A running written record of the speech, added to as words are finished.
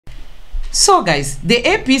So guys, the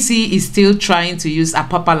APC is still trying to use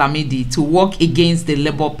Apapa Lamid.I to work against the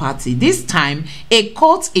Labour Party. This time, a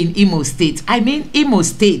court in Imo State, Imo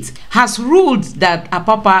State, has ruled that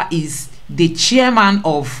Apapa is the chairman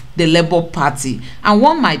of the Labour Party. And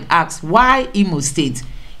one might ask, why Imo State?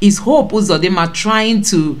 Is Hope Uzodinma trying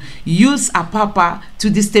to use Apapa to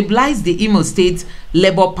destabilize the Imo State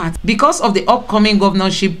Labour Party because of the upcoming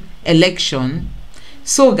governorship election?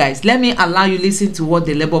 So guys, let me allow you listen to what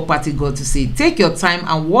the Labour Party got to say. Take your time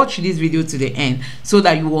and watch this video to the end so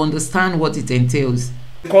that you will understand what it entails.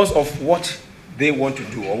 Because of what they want to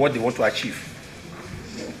do or what they want to achieve,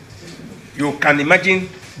 you can imagine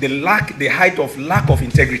the height of lack of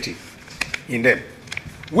integrity in them,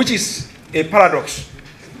 which is a paradox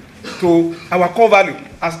to our core value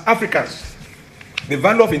as Africans. The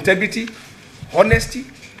value of integrity, honesty,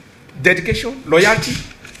 dedication, loyalty.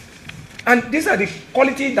 And these are the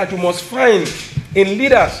qualities that you must find in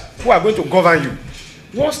leaders who are going to govern you.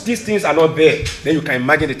 Once these things are not there, then you can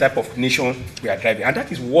imagine the type of nation we are driving. And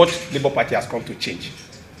that is what Labour Party has come to change.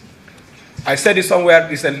 I said it somewhere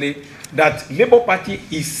recently that Labour Party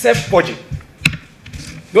is self-purging.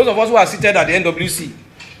 Those of us who are seated at the NWC,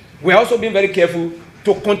 we are also being very careful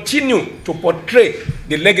to continue to portray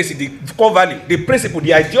the legacy, the core value, the principle,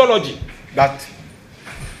 the ideology that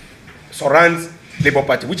surrounds Labour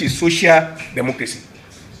Party, which is social democracy.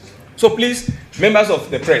 So please, members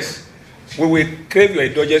of the press, we will crave your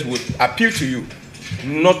indulgence, we will appeal to you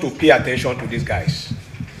not to pay attention to these guys.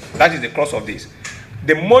 That is the crux of this.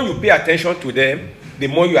 The more you pay attention to them, the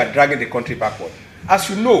more you are dragging the country backward. As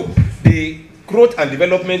you know, the growth and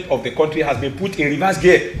development of the country has been put in reverse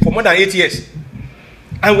gear for more than 8 years.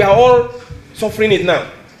 And we are all suffering it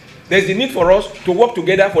now. There is the need for us to work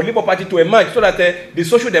together for Labour Party to emerge so that the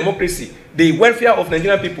social democracy, the welfare of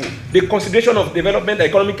Nigerian people, the consideration of development,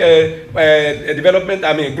 economic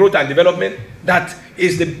development, growth and development, that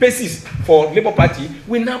is the basis for Labour Party,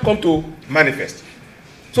 will now come to manifest.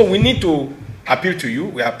 So we need to appeal to you,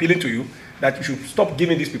 we are appealing to you, that you should stop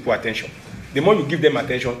giving these people attention. The more you give them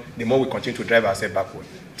attention, the more we continue to drive ourselves backward.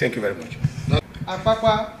 Thank you very much.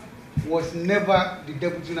 Apapa was never the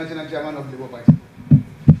deputy national chairman of the Labour Party.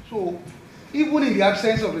 So, even in the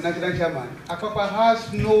absence of the national chairman, Apapa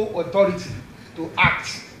has no authority to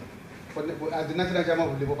act as the national chairman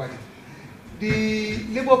of the Labour Party. The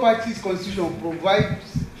Labour Party's constitution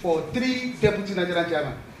provides for 3 deputy national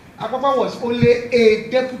chairmen. Apapa was only a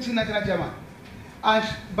deputy national chairman. And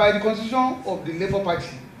by the constitution of the Labour Party,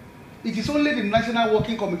 it is only the national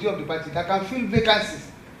working committee of the party that can fill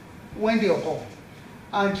vacancies when they occur.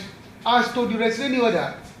 And as to the restraining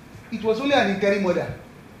order, it was only an interim order,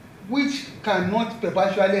 which cannot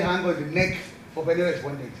perpetually hang on the neck of any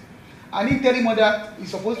respondent. An interim order is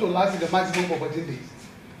supposed to last in the maximum of 14 days.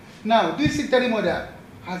 Now, this interim order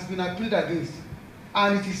has been appealed against,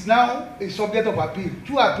 and it is now a subject of appeal,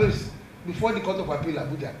 2 appeals before the Court of Appeal,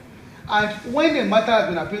 Abuja. And when the matter has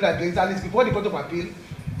been appealed against, and it's before the Court of Appeal,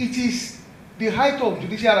 it is the height of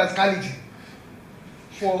judicial rascality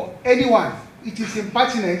for anyone. It is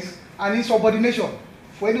impertinence and insubordination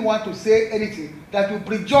for anyone to say anything that will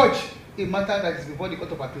prejudge a matter that is before the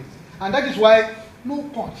Court of Appeal. And that is why no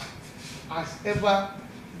court has ever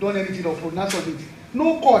done anything or pronounced on it.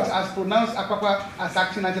 No court has pronounced Apapa as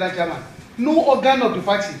acting national chairman. No organ of the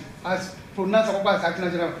party has pronounced Apapa as acting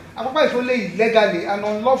national chairman. Apapa is only illegally and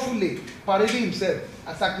unlawfully parading himself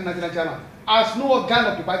as acting national chairman. As no organ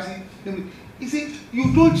of the party. You see,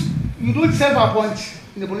 you don't self-appoint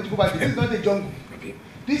in a political party. This is not a jungle.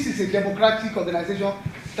 This is a democratic organization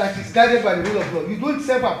that is guided by the rule of law. You don't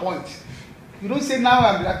self-appoint. You don't say, now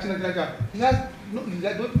I'm the acting national chairman. He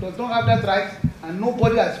does not have that right, and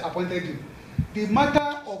nobody has appointed him. The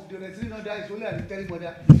matter of the restraining order is only an interim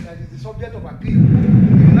order that is the subject of appeal.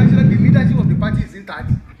 The leadership of the party is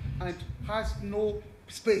intact and has no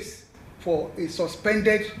space for a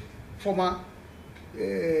suspended former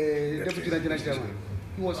deputy national chairman.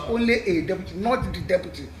 He was only a deputy, not the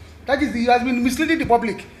deputy. That is, he has been misleading the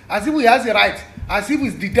public as if he has a right, as if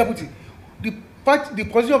he's the deputy. The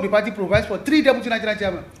constitution of the party provides for 3 deputy national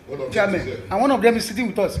chairmen, and one of them is sitting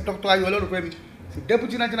with us, Dr. Ayolo Rupemi, the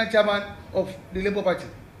deputy national chairman of the Labour Party.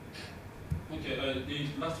 Okay,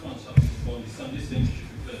 the last one, sir, for the Sunday thing should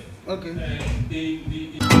be clear.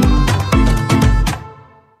 Okay.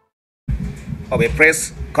 Of a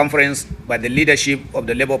press conference by the leadership of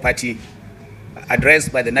the Labour Party,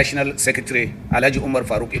 addressed by the National Secretary Alhaji Umar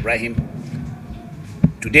Farouk Ibrahim,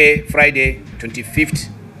 today, Friday, 25th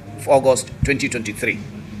of August 2023.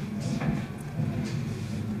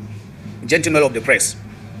 Gentlemen of the press,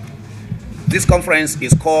 this conference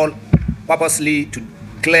is called purposely to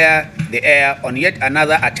clear the air on yet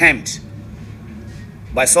another attempt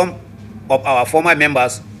by some of our former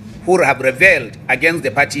members who have rebelled against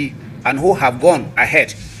the party and who have gone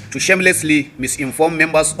ahead to shamelessly misinform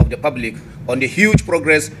members of the public on the huge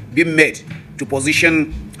progress being made to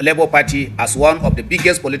position Labour Party as one of the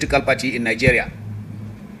biggest political parties in Nigeria.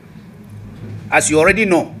 As you already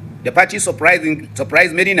know, the party surprised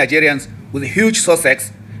many Nigerians with huge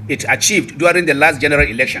success it achieved during the last general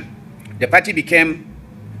election. The party became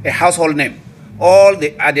a household name, all to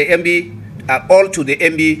the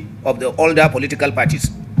envy of the older political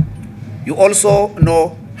parties. You also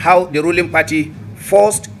know how the ruling party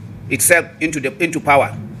forced itself into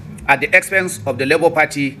power at the expense of the Labour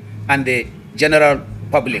Party and the general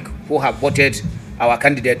public who have voted our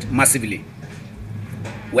candidate massively.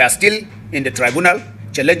 We are still in the tribunal,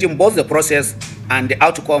 challenging both the process and the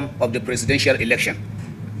outcome of the presidential election.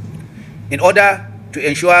 In order to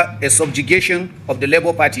ensure a subjugation of the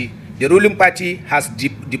Labour Party, the ruling party has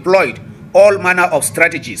deployed all manner of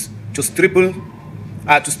strategies to stifle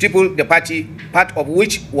the party, part of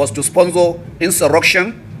which was to sponsor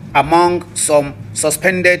insurrection among some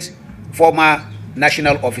suspended former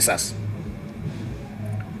national officers,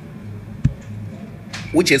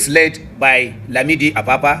 which is led by Lamidi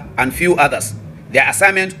Apapa and few others. Their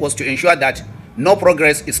assignment was to ensure that no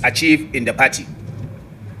progress is achieved in the party.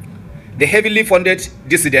 The heavily funded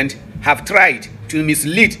dissidents have tried to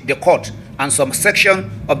mislead the court and some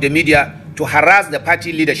section of the media to harass the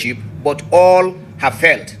party leadership, but all have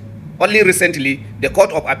failed. Only recently, the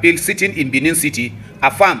Court of Appeal sitting in Benin City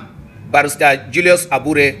affirmed Barrister Julius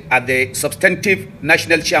Abure as the substantive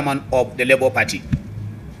national chairman of the Labour Party.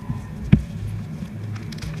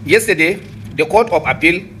 Yesterday, the Court of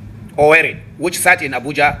Appeal, Owerri, which sat in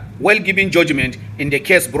Abuja, while giving judgment in the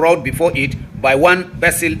case brought before it by one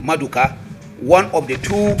Basil Maduka, one of the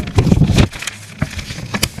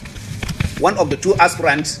two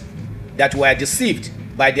aspirants that were deceived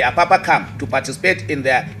by the Apapa camp to participate in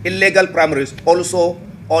their illegal primaries, also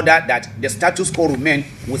ordered that the status quo remain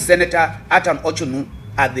with Senator Atan Ochunu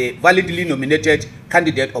as the validly nominated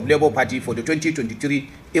candidate of Labour Party for the 2023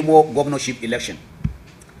 Imo governorship election.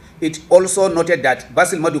 It also noted that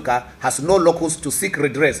Basil Maduka has no locus to seek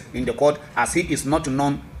redress in the court as he is not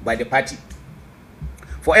known by the party.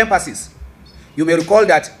 For emphasis, you may recall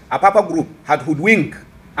that Apapa Group had hoodwinked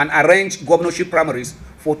and arranged governorship primaries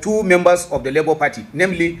for two members of the Labour Party,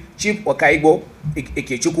 namely Chief Okaibo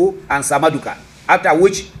Ikechukwu and Samaduka, after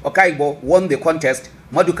which Okaibo won the contest.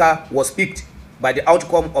 Maduka was picked by the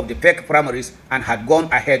outcome of the PEC primaries and had gone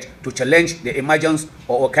ahead to challenge the emergence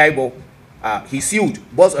of Okaibo. He sued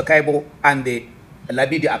both Okaibo and the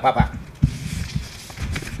Lamidi Apapa.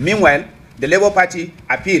 Meanwhile, the Labour Party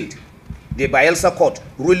appealed the Bayelsa court,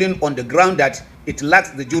 ruling on the ground that it lacks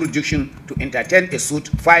the jurisdiction to entertain a suit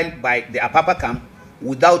filed by the Apapa camp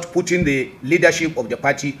without putting the leadership of the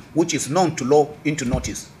party, which is known to law, into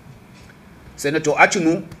notice. Senator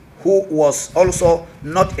Achunu, who was also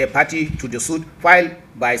not a party to the suit filed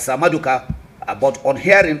by Samaduka, but on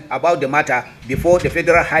hearing about the matter before the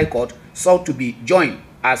Federal High Court, sought to be joined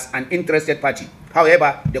as an interested party.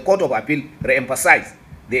 However, the Court of Appeal re-emphasized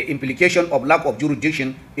the implication of lack of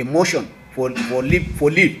jurisdiction in motion for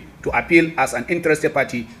leave to appeal as an interested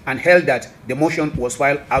party and held that the motion was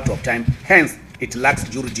filed out of time, hence it lacks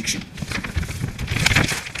jurisdiction.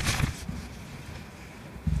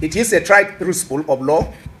 It is a tried principle of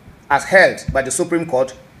law as held by the Supreme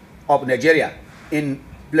Court of Nigeria in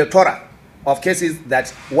plethora of cases that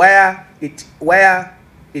where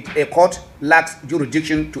a court lacks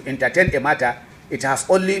jurisdiction to entertain a matter, it has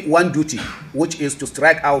only one duty, which is to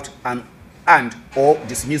strike out and or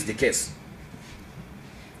dismiss the case.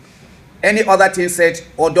 Any other thing said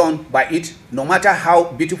or done by it, no matter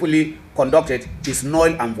how beautifully conducted, is null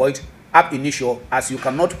and void ab initio, as you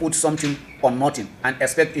cannot put something on nothing and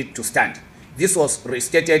expect it to stand. This was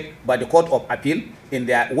restated by the Court of Appeal in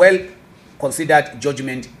their well-considered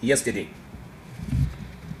judgment yesterday.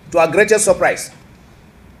 To our greatest surprise,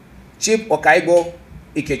 Chief Okaibo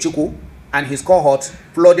Ikechukwu and his cohorts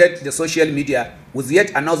flooded the social media with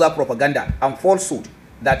yet another propaganda and falsehood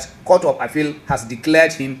that Court of Appeal has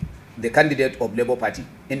declared him the candidate of Labour Party.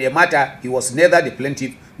 In a matter, he was neither the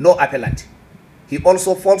plaintiff nor appellant. He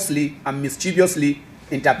also falsely and mischievously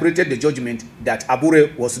interpreted the judgment that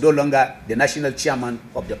Abure was no longer the national chairman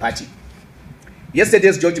of the party.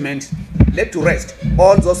 Yesterday's judgment led to rest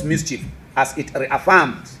all those mischief as it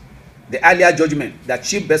reaffirmed the earlier judgment that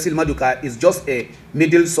Chief Basil Maduka is just a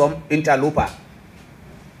meddlesome interloper.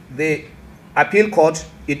 The appeal court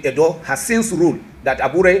in Edo has since ruled that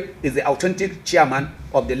Abure is the authentic chairman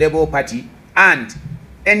of the Labour Party and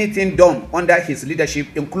anything done under his leadership,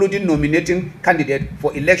 including nominating candidate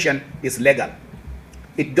for election, is legal.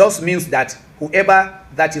 it does mean that whoever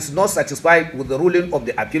that is not satisfied with the ruling of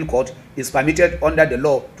the appeal court is permitted under the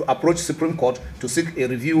law to approach Supreme Court to seek a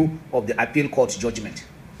review of the appeal court judgment.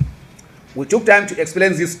 We took time to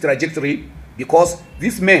explain this trajectory because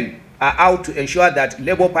these men are out to ensure that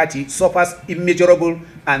Labour Party suffers immeasurably,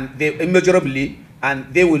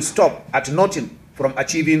 and they will stop at nothing from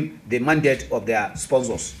achieving the mandate of their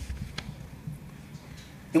sponsors.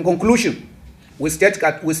 In conclusion, we state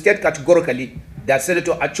categorically that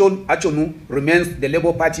Senator Achonu remains the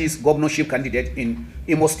Labour Party's governorship candidate in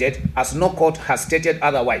Imo State, as no court has stated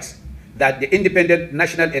otherwise, that the Independent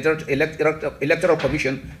National Electoral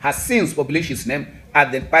Commission has since published his name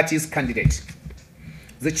as the party's candidate.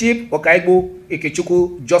 The Chief Okaibu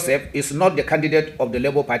Ikechukwu Joseph is not the candidate of the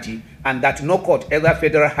Labour Party, and that no court, either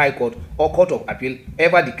Federal High Court or Court of Appeal,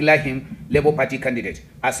 ever declared him Labour Party candidate.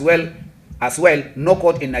 As well, no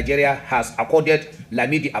court in Nigeria has accorded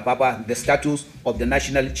Lamidi Apapa the status of the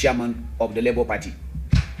national chairman of the Labour Party.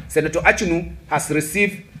 Senator Achonu has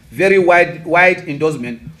received very wide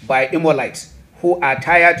endorsement by Imolites who are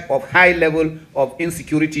tired of high level of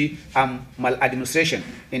insecurity and maladministration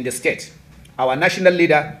in the state. Our national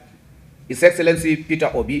leader, His Excellency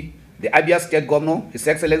Peter Obi, the Abia State Governor, His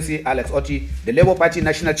Excellency Alex Otti, the Labour Party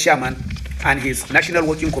National Chairman, and his National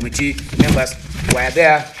Working Committee members were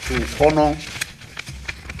there to honor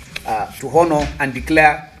and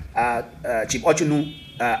declare Chief Achonu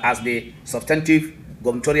as the substantive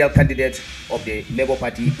gubernatorial candidate of the Labour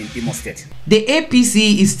Party in Imo State. The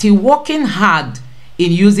APC is still working hard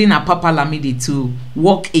in using Apapa Lamid.I to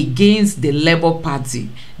work against the Labour Party.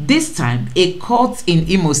 This time, a court in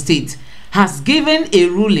Imo State has given a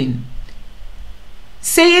ruling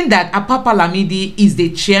saying that Apapa Lamid.I is the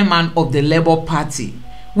chairman of the Labour Party.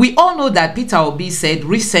 We all know that Peter Obi said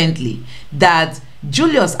recently that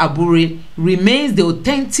Julius Abure remains the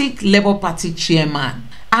authentic Labour Party chairman.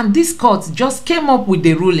 And this court just came up with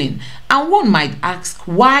the ruling. And one might ask,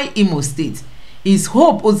 why Imo State? Is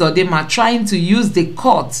Hope Uzodinma trying to use the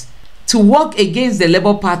court to work against the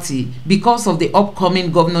Labour Party because of the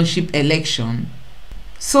upcoming governorship election?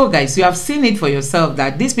 So guys, you have seen it for yourself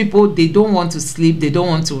that these people, they don't want to sleep, they don't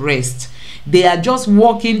want to rest. They are just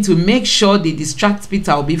working to make sure they distract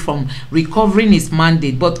Peter Obi from recovering his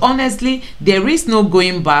mandate. But honestly, there is no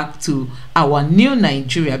going back to our new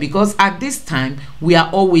Nigeria, because at this time, we are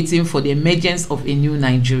all waiting for the emergence of a new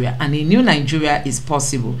Nigeria, and a new Nigeria is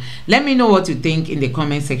possible. Let me know what you think in the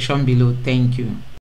comment section below. Thank you.